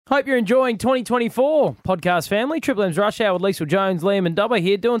Hope you're enjoying 2024 podcast family. Triple M's Rush Hour with Liesl Jones, Liam and Dubbo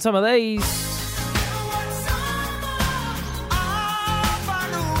here doing some of these.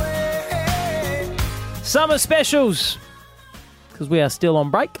 Summer specials, because we are still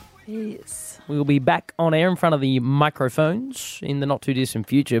on break. Yes. We will be back on air in front of the microphones in the not too distant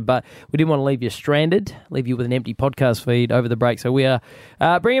future, but we didn't want to leave you stranded, leave you with an empty podcast feed over the break. So we are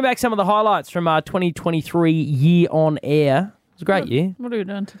bringing back some of the highlights from our 2023 year on air. It was a great year. What are we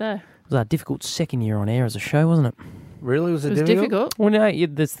doing today? It was our difficult second year on air as a show, wasn't it? Really? Was it difficult? Well, no,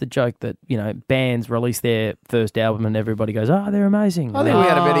 that's the joke that, bands release their first album and everybody goes, they're amazing. I think we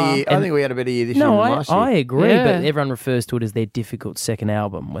had a better year. I think we had a better year this year than last year. I agree, Yeah. but everyone refers to it as their difficult second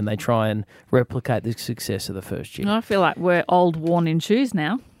album when they try and replicate the success of the first year. I feel like we're old, worn-in shoes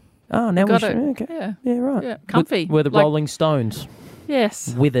now. Oh, now we Got should. it. Okay. Yeah. Right. Yeah, comfy. We're the Like- Rolling Stones.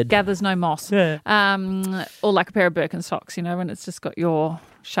 Yes. Withered. Gathers no moss. Yeah. Or like a pair of Birkenstocks, when it's just got your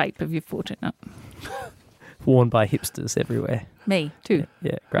shape of your foot in it. Worn by hipsters everywhere. Me, too.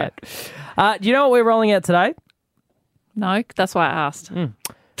 Yeah, great. Do you know what we're rolling out today? No, that's why I asked.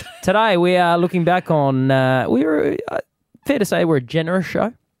 Today we are looking back on, we're fair to say we're a generous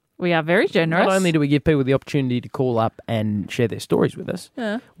show. We are very generous. Not only do we give people the opportunity to call up and share their stories with us,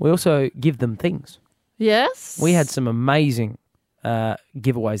 we also give them things. Yes. We had some amazing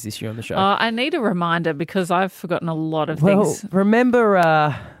giveaways this year on the show. I need a reminder because I've forgotten a lot of Well, things. remember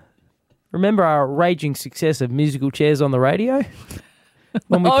our raging success of musical chairs on the radio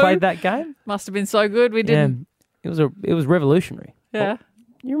when we No. played that game? Must have been so good we didn't. It was revolutionary. Yeah.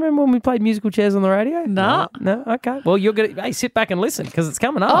 You remember when we played musical chairs on the radio? No. No? Okay. Well, you're going to sit back and listen because it's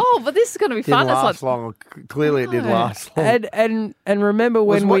coming up. Oh, but this is going to be Didn't fun. It's last like, long. Clearly, it didn't last long. And remember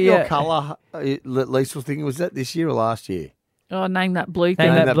Was when what we your colour, Lisa was thinking, was that this year or last year? name that blue thing.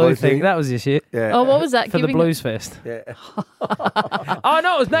 Name that blue thing. thing. That was this year. Yeah. Oh, what was that? For the Giving- Blues Fest. Yeah. Oh,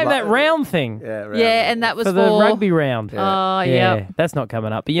 no, it was named that round thing. Yeah, right. Yeah, and that was For the rugby round. Oh, yeah. That's not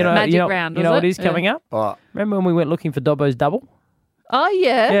coming up. But Magic you know round, you know was what it? is coming up? Oh, Remember when we went looking for Dobbo's double? Oh,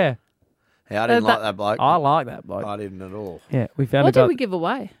 yeah. Yeah. I didn't that- like that bloke. I like that bloke. I didn't at all. Yeah, we found What a guy. did we give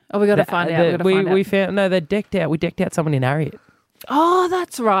away? Oh, we got to find out. We found they're decked out. We decked out someone in Harriet. Oh,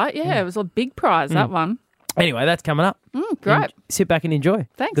 that's right. Yeah, it was a big prize, that one. Anyway, that's coming up. Great. Sit back and enjoy.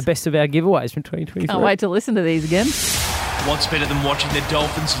 Thanks. The best of our giveaways from 2023. Can't wait to listen to these again. What's better than watching the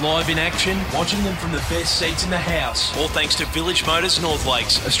Dolphins live in action? Watching them from the best seats in the house. All thanks to Village Motors North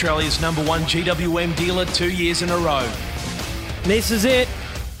Lakes, Australia's #1 GWM dealer 2 years in a row. This is it.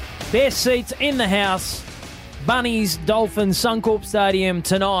 Best seats in the house. Bunnies, Dolphins, Suncorp Stadium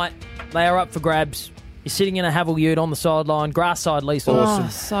tonight. They are up for grabs. You're sitting in a Havel ute on the sideline, grass side, Lisa. Oh,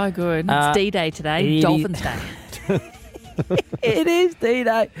 so good. It's D-Day today, it Dolphins Day. It is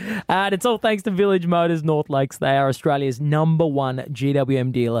D-Day. And it's all thanks to Village Motors North Lakes. They are Australia's #1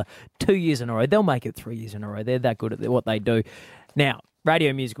 GWM dealer 2 years in a row. They'll make it 3 years in a row. They're that good at what they do. Now,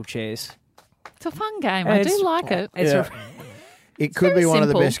 radio musical chairs. It's a fun game. I do like it. It's Yeah. It could very be one of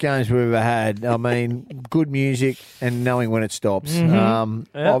the simple. best games we've ever had. I mean, good music and knowing when it stops.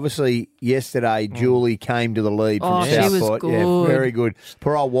 Obviously, yesterday, Julie came to the lead from Oh, she was Southport. Yeah, good. very good.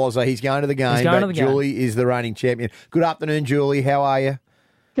 Poor old Wazza, he's going to the game, going but to the game. Julie is the reigning champion. Good afternoon, Julie. How are you?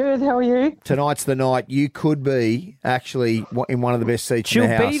 Good, how are you? Tonight's the night. You could be actually in one of the best seats She'll in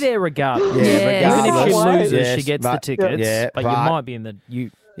the house. be there regardless. Yeah, Yes. Even if she regardless. loses, Yes, she gets the but- tickets. Yeah, but you but- might be in the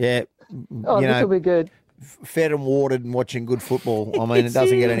ute. Yeah, Oh, you this will know, be good. fed and watered and watching good football. I mean, it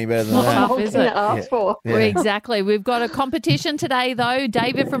doesn't get any better than Not that. tough, What is can you it? ask for? Yeah. Exactly. We've got a competition today, though.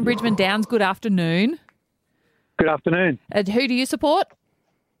 David from Bridgman Downs, good afternoon. Good afternoon. And who do you support?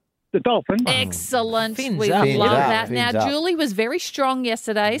 The Dolphins. Excellent. Fins We up. love Fins up, that. fins Now, up. Julie was very strong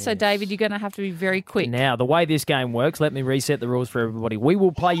yesterday, so David, you're going to have to be very quick. Now, the way this game works, let me reset the rules for everybody. We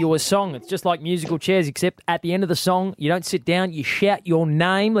will play you a song. It's just like musical chairs, except at the end of the song, you don't sit down, you shout your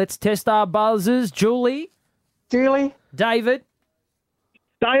name. Let's test our buzzers. Julie, Julie? David.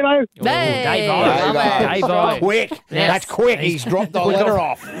 Davo. Hey, Dave-O. love it. Dave-O. Quick. Yes. That's quick. He's dropped the letter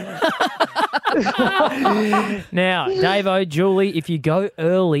off. Now, Dave-O, Julie, if you go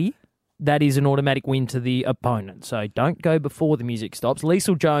early, that is an automatic win to the opponent. So don't go before the music stops.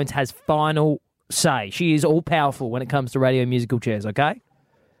 Liesl Jones has final say. She is all-powerful when it comes to radio musical chairs, okay?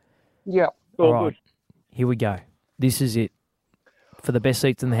 Yeah. All right, here we go. This is it for the best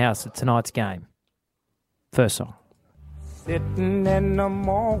seats in the house at tonight's game. First song. Sitting in the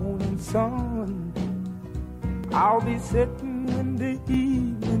morning sun, I'll be sitting when the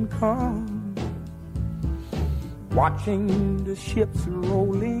evening comes, watching the ships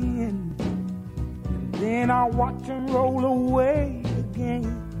roll in, and then I'll watch them roll away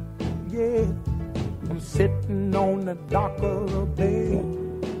again. Yeah, I'm sitting on the dock of the bay,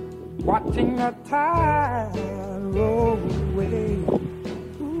 watching the tide roll away.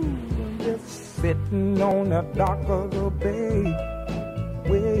 Ooh, just sitting on the dock of the bay,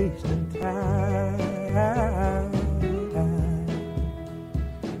 wasting time.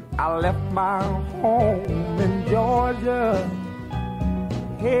 I left my home in Georgia.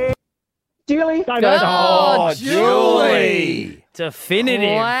 Hey, Julie. Oh, Julie.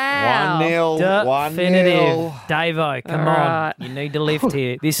 Definitive. Wow. 1-0. Definitive. 1-0. Davo, come All on. right. You need to lift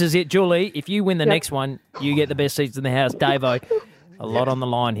here. This is it, Julie. If you win the next one, you get the best seats in the house. Davo, a lot on the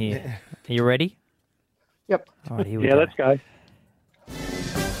line here. Are you ready? Yep. All right, here we Yeah, go. let's go.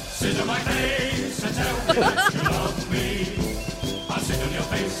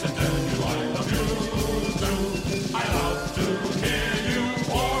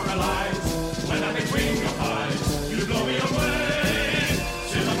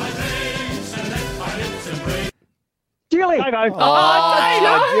 Julie.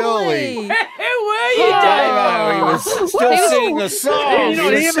 Davo. Julie. Who were you, Davo, Davo? he was still singing the song. you not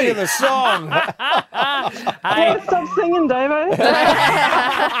He was hear me? singing the song. Hey, Stop singing, Davo.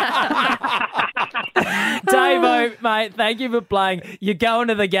 Davo, mate, thank you for playing. You're going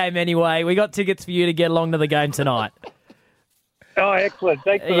to the game anyway. We got tickets for you to get along to the game tonight. Oh, excellent.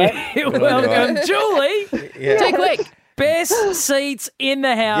 Thanks for that. You're welcome. Julie, Too quick. best seats in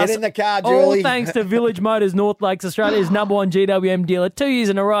the house. Get in the car, All Julie. thanks to Village Motors, North Lakes, Australia's #1 GWM dealer. 2 years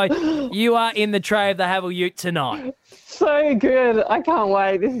in a row, you are in the tray of the Haval Ute tonight. So good. I can't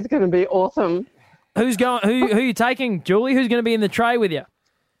wait. This is going to be awesome. Who's going? Who are you taking, Julie? Who's going to be in the tray with you?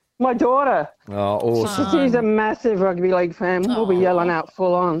 My daughter, Oh, awesome. she's a massive rugby league fan. We'll be yelling out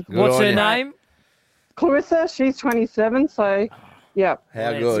full on. Good What's on her you. name? Clarissa, she's 27, so yeah.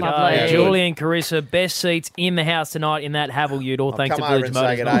 How Let's good. go. Lovely. How good. Julie and Carissa, best seats in the house tonight in that Haval Ute. All thanks come to over Village and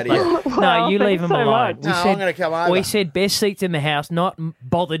say Motors. good day to you. No, Wow, you leave thanks them so alone. much. No, I'm going to come over. We said best seats in the house, not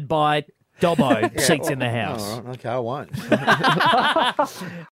bothered by Dobbo seats in the house. All right, okay, I won't.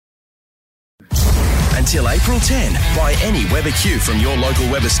 Until April 10, buy any Weber Q from your local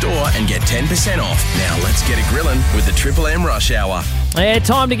Weber store and get 10% off. Now let's get a grillin' with the Triple M Rush Hour. Yeah,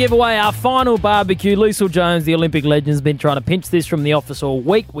 time to give away our final barbecue. Liesl Jones, the Olympic legend, has been trying to pinch this from the office all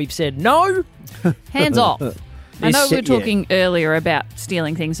week. We've said no. Hands off. I know we were Yeah. talking earlier about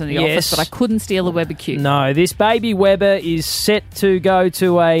stealing things from the Yes. office, but I couldn't steal a Weber Q. No, this baby Weber is set to go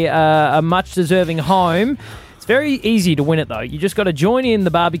to a much deserving home. It's very easy to win it, though. You just got to join in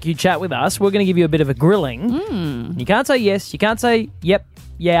the barbecue chat with us. We're going to give you a bit of a grilling. You can't say yes. You can't say yep,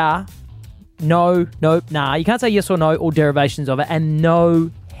 yeah, no, nope, nah. You can't say yes or no or derivations of it, and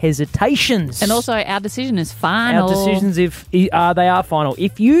no hesitations. And also, our decision is final. our decisions they are final.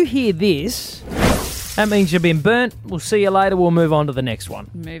 If you hear this, that means you've been burnt. We'll see you later. We'll move on to the next one.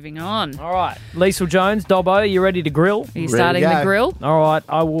 Moving on. All right, Liesl Jones, Dobbo, you ready to grill? Are you starting to the go. grill? All right,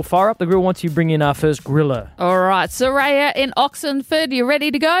 I will fire up the grill once you bring in our first griller. All right, Soraya in Oxenford, you ready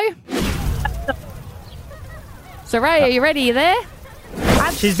to go? Soraya, you ready? You there?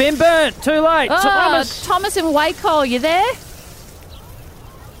 She's been burnt. Too late. Oh, Thomas. Thomas in Waco, you there?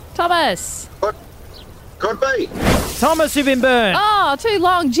 Thomas. Could be. Thomas, you've been burnt. Oh, too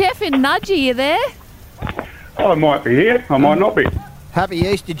long. Jeff in Nudgee, you there? I might be here. I might not be. Happy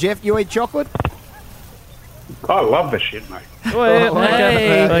Easter, Jeff. You eat chocolate? I love this shit, mate. Well,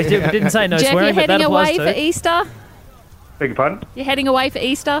 Hey. okay. We didn't say no Jeff, swearing, you're but that heading applies away to. for Easter? Beg your pardon? You're heading away for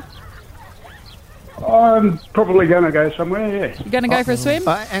Easter? I'm probably going to go somewhere, yeah. You're going to go for a swim?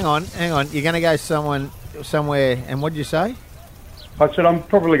 Hang on. You're going to go somewhere, and what did you say? I said I'm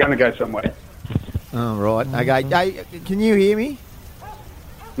probably going to go somewhere. Oh, right. Okay. Hey, can you hear me?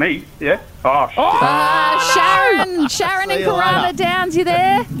 Me? Yeah? Oh, shit. Sharon See in you Corona later. Downs, you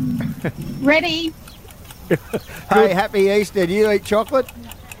there? Ready? Hey, happy Easter. Do you eat chocolate?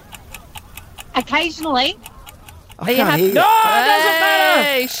 Occasionally. I Are you can't happy? hear you. No, it doesn't matter.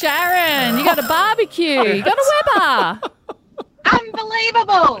 Hey, Sharon, you got a barbecue. You got a Weber.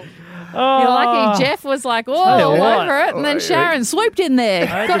 Unbelievable. Oh. You're lucky Jeff was like, oh, Tell you all what. over it. And then Sharon swooped in there.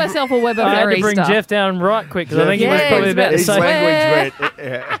 Got herself a Weber I had for to bring Easter. Jeff down right quick because I think he was Yeah, probably he's about to about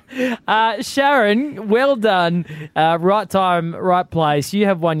to say. swear. Sharon, well done. Right time, right place. You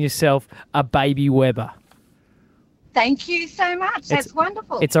have won yourself a baby Weber. Thank you so much. That's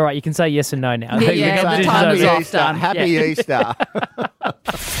wonderful. It's all right. You can say yes and no now. Yeah, You got the to do time so. is off. Done. Happy Easter.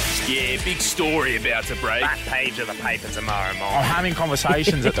 Yeah, big story about to break. Back page of the paper tomorrow morning. I'm having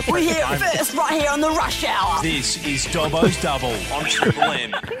conversations at the We're here first, right here on the rush hour. This is Dobbo's Double on Triple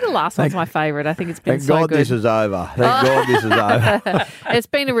M. I think the last one's my favourite. I think it's been Thank so God good. this is over. Thank God this is over. It's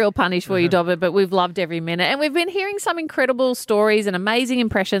been a real punish for you, Dobbo, but we've loved every minute. And we've been hearing some incredible stories and amazing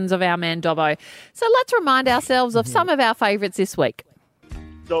impressions of our man Dobbo. So let's remind ourselves of some of our favourites this week.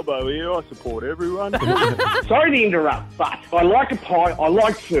 Dobbo here. I support everyone. Sorry to interrupt, but I like a pie. I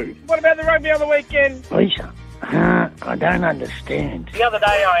like food. What about the rugby on the weekend? Lisa, I don't understand. The other day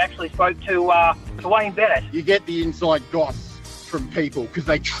I actually spoke to Wayne Bennett. You get the inside goss from people because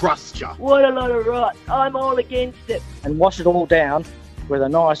they trust you. What a load of rot. I'm all against it. And wash it all down with a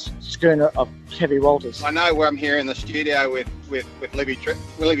nice schooner of heavy Walters. I know where I'm here in the studio with Libby Trick.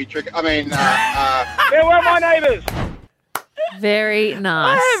 There were my neighbours. Very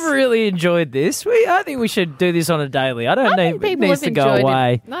nice. I have really enjoyed this. I think we should do this on a daily. I think people needs have to go enjoyed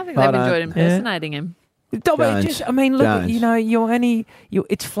away. I think they've enjoyed impersonating him. Dobbo, look,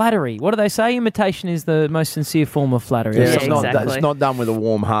 it's flattery. What do they say? Imitation is the most sincere form of flattery. Yeah, exactly. it's not done with a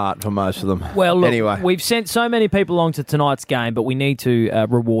warm heart for most of them. Well, look, anyway, we've sent so many people along to tonight's game, but we need to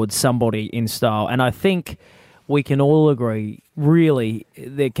reward somebody in style. And I think we can all agree, really,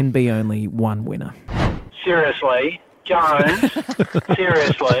 there can be only one winner. Seriously, Jones.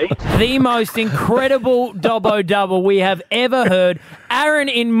 Seriously. The most incredible Dobbo double we have ever heard. Aaron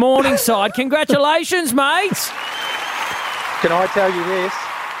in Morningside. Congratulations, mates. Can I tell you this?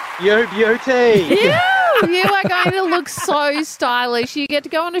 You beauty. You are going to look so stylish. You get to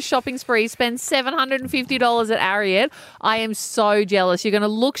go on a shopping spree, spend $750 at Ariat. I am so jealous. You're going to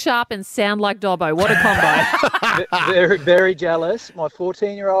look sharp and sound like Dobbo. What a combo. Very, very jealous. My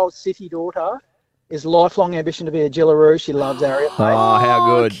 14-year-old city daughter is lifelong ambition to be a Gillaroo. She loves Ariat. Oh, how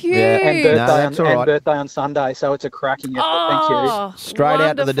good. Cute. Yeah. And birthday on Sunday, so it's a cracking effort. Thank you. Straight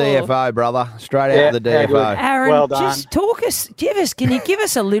out to the DFO, brother. Straight out to the how good. DFO. Aaron, Well done. just can you give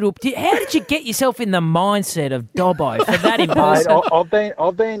us a little, how did you get yourself in the mindset of Dobbo for that Mate, impersonation?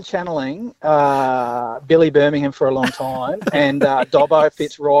 I've been channeling Billy Birmingham for a long time, and Dobbo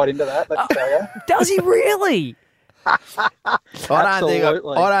fits right into that, let me tell you. Does he really? I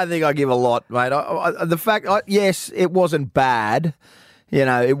Absolutely. don't think I give a lot, mate. Yes, it wasn't bad. You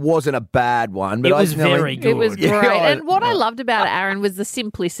know, it wasn't a bad one, but It was very good. It was great. Yeah, And what I loved about it, Aaron, was the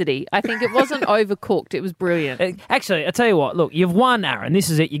simplicity. I think it wasn't overcooked. It was brilliant. Actually, I tell you what, look, you've won, Aaron. This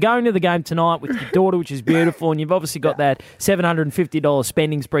is it. You're going to the game tonight with your daughter, which is beautiful, and you've obviously got that $750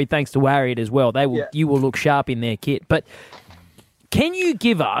 spending spree thanks to Ariat as well. You will look sharp in their kit. But can you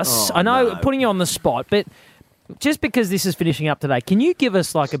give us, putting you on the spot, but just because this is finishing up today, can you give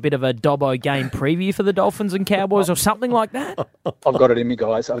us like a bit of a Dobbo game preview for the Dolphins and Cowboys or something like that? I've got it in me,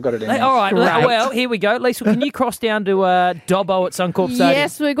 guys. I've got it in me. All right. Well, here we go. Lisa, can you cross down to Dobbo at Suncorp Stadium?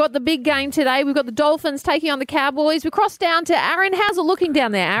 Yes, we've got the big game today. We've got the Dolphins taking on the Cowboys. We cross down to Aaron. How's it looking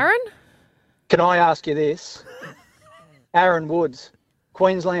down there, Aaron? Can I ask you this? Aaron Woods,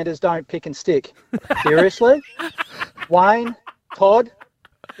 Queenslanders don't pick and stick. Seriously? Wayne, Todd,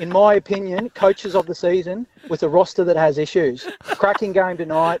 in my opinion, coaches of the season with a roster that has issues. Cracking game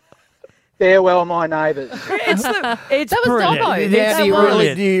tonight. Farewell, my neighbours. It's That was brilliant. Dobbo. Yeah, It's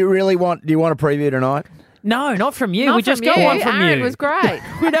brilliant. do you want a preview tonight? No, not from you. Not we just from got you. one from Aaron you. was great.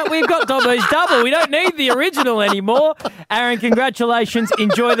 We've got Dobbo's double. We don't need the original anymore. Aaron, congratulations.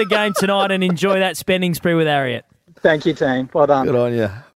 Enjoy the game tonight and enjoy that spending spree with Ariat. Thank you, team. Well done. Good on you.